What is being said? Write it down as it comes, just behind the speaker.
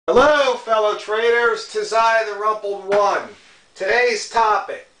Hello fellow traders, 'tis I, TheRumpledOne. Today's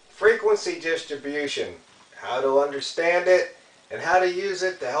topic, frequency distribution, how to understand it and how to use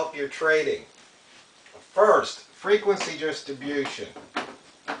it to help your trading. First, frequency distribution.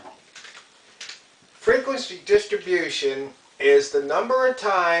 Frequency distribution is the number of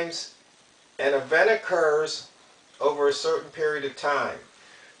times an event occurs over a certain period of time.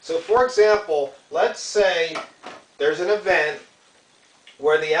 So for example, let's say there's an event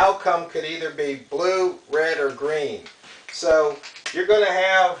where the outcome could either be blue, red, or green. So you're going to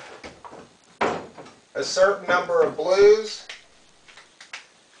have a certain number of blues,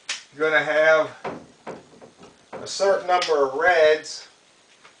 you're going to have a certain number of reds,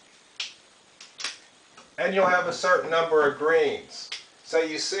 and you'll have a certain number of greens. So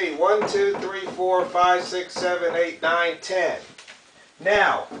you see 1, 2, 3, 4, 5, 6, 7, 8, 9, 10.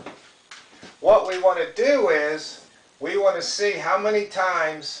 Now, what we want to do is we want to see how many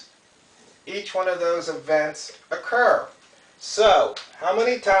times each one of those events occur. So, how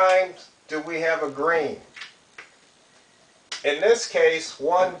many times do we have a green? In this case,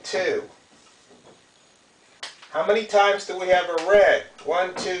 1, 2. How many times do we have a red?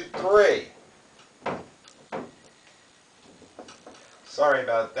 1, 2, 3. Sorry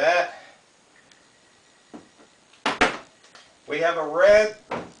about that. We have a red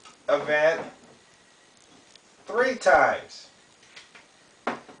event 3 times.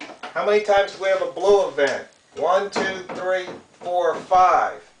 How many times do we have a blue event? 1, 2, 3, 4,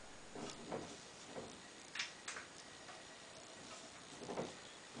 5.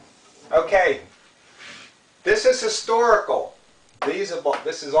 Okay, this is historical. This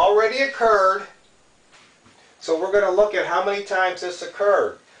has already occurred. So we're going to look at how many times this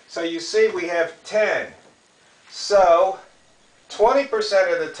occurred. So you see we have 10. So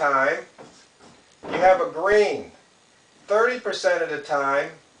 20% of the time you have a green. 30% of the time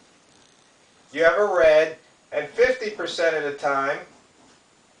you have a red, and 50% of the time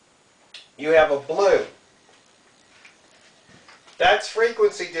you have a blue. That's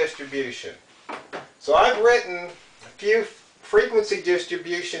frequency distribution. So I've written a few frequency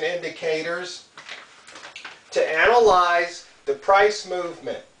distribution indicators to analyze the price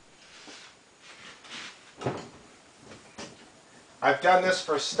movement. I've done this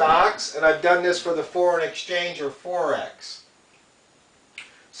for stocks, and I've done this for the foreign exchange or Forex.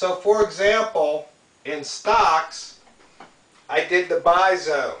 So for example, in stocks, I did the buy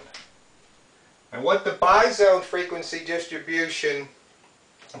zone. And what the buy zone frequency distribution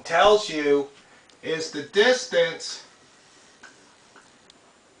tells you is the distance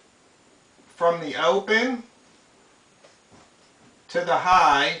from the open to the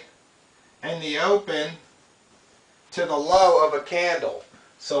high and the open to the low of a candle.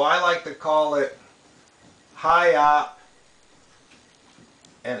 So I like to call it high op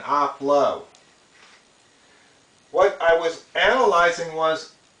and op low. What I was analyzing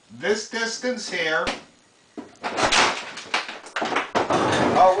was this distance here.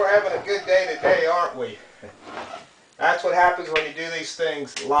 Oh, we're having a good day today, aren't we? That's what happens when you do these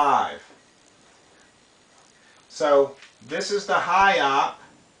things live. So this is the high op.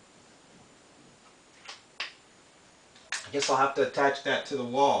 I guess I'll have to attach that to the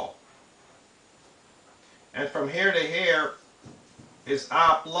wall. And from here to here is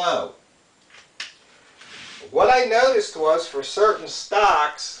op low. What I noticed was for certain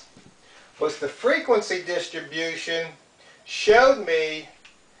stocks was the frequency distribution showed me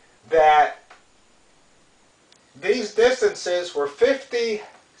that these distances were 50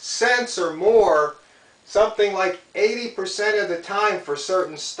 cents or more, something like 80% of the time for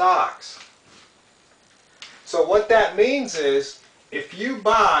certain stocks. So what that means is, if you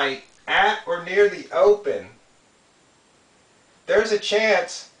buy at or near the open, there's a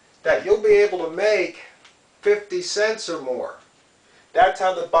chance that you'll be able to make 50 cents or more. That's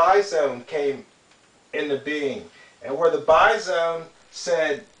how the buy zone came into being. And where the buy zone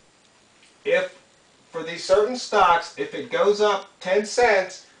said, if for these certain stocks, if it goes up 10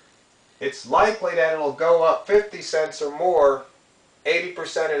 cents, it's likely that it'll go up 50 cents or more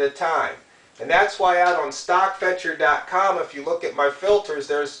 80% of the time. And that's why out on stockventure.com, if you look at my filters,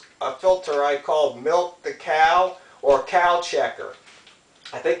 there's a filter I call Milk the Cow or Cow Checker.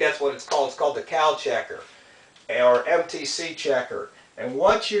 I think that's what it's called. It's called the Cow Checker or MTC Checker. And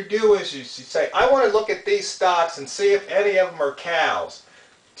what you do is you say, I want to look at these stocks and see if any of them are cows.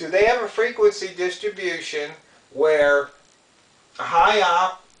 Do they have a frequency distribution where a high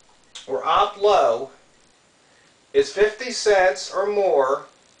op or op low is 50 cents or more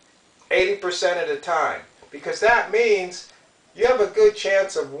 80% of the time? Because that means you have a good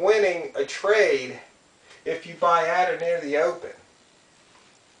chance of winning a trade if you buy at or near the open.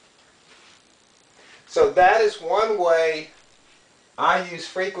 So that is one way I use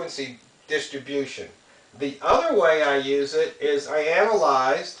frequency distribution. The other way I use it is I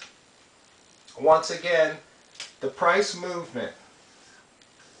analyzed, once again, the price movement.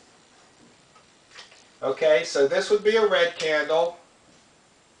 Okay, so this would be a red candle.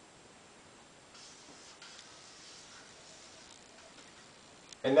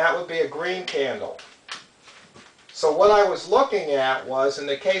 And that would be a green candle. So what I was looking at was, in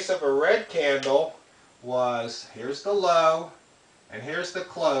the case of a red candle, was here's the low and here's the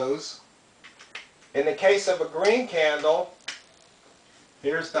close. In the case of a green candle,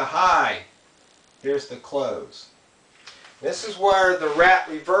 here's the high, here's the close. This is where the rat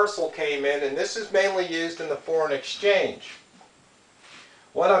reversal came in, and this is mainly used in the foreign exchange.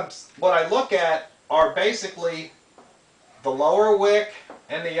 What I look at are basically the lower wick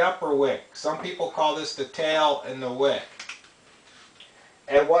and the upper wick. Some people call this the tail and the wick.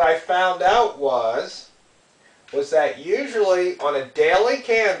 And what I found out was that usually on a daily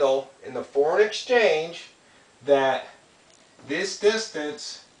candle in the foreign exchange, that this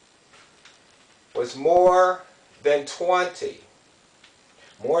distance was more than 20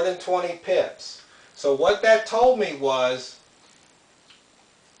 pips. So what that told me was,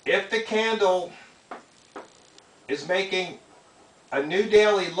 if the candle is making a new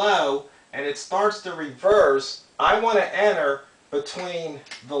daily low and it starts to reverse, I want to enter between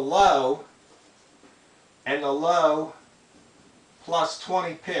the low and the low plus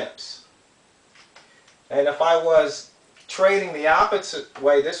 20 pips. And if I was trading the opposite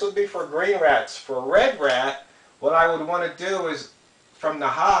way, this would be for green rats. For a red rat, what I would want to do is from the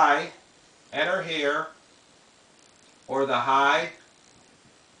high, enter here, or the high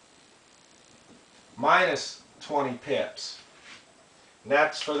minus 20 pips. And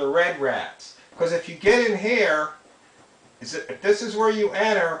that's for the red rats. Because if you get in here, if this is where you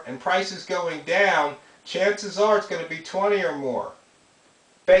enter and price is going down, chances are it's going to be 20 or more,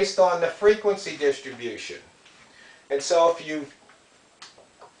 based on the frequency distribution. And so if you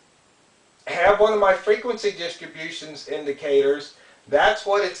have one of my frequency distributions indicators, that's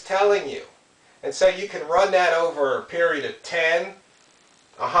what it's telling you. And so you can run that over a period of 10,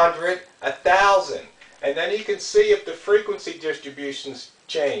 100, 1,000. And then you can see if the frequency distributions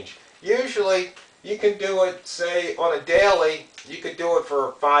change. Usually you can do it, say, on a daily, you could do it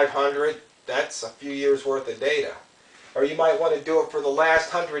for 500. That's a few years worth of data. Or you might want to do it for the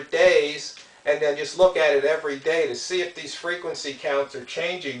last 100 days and then just look at it every day to see if these frequency counts are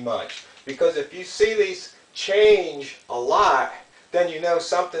changing much. Because if you see these change a lot, then you know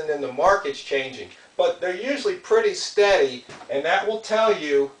something in the market's changing. But they're usually pretty steady, and that will tell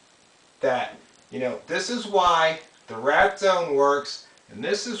you that, you know, this is why the rat zone works, and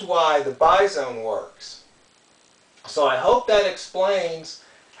this is why the buy zone works. So I hope that explains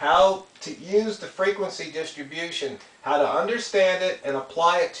how to use the frequency distribution, how to understand it and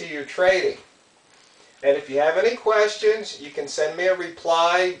apply it to your trading. And if you have any questions, you can send me a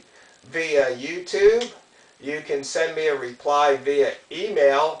reply via YouTube. You can send me a reply via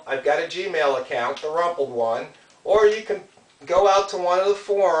email. I've got a Gmail account, TheRumpledOne. Or you can go out to one of the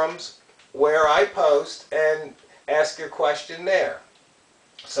forums where I post and ask your question there.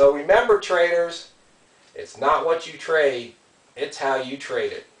 So remember, traders, it's not what you trade, it's how you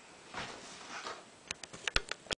trade it.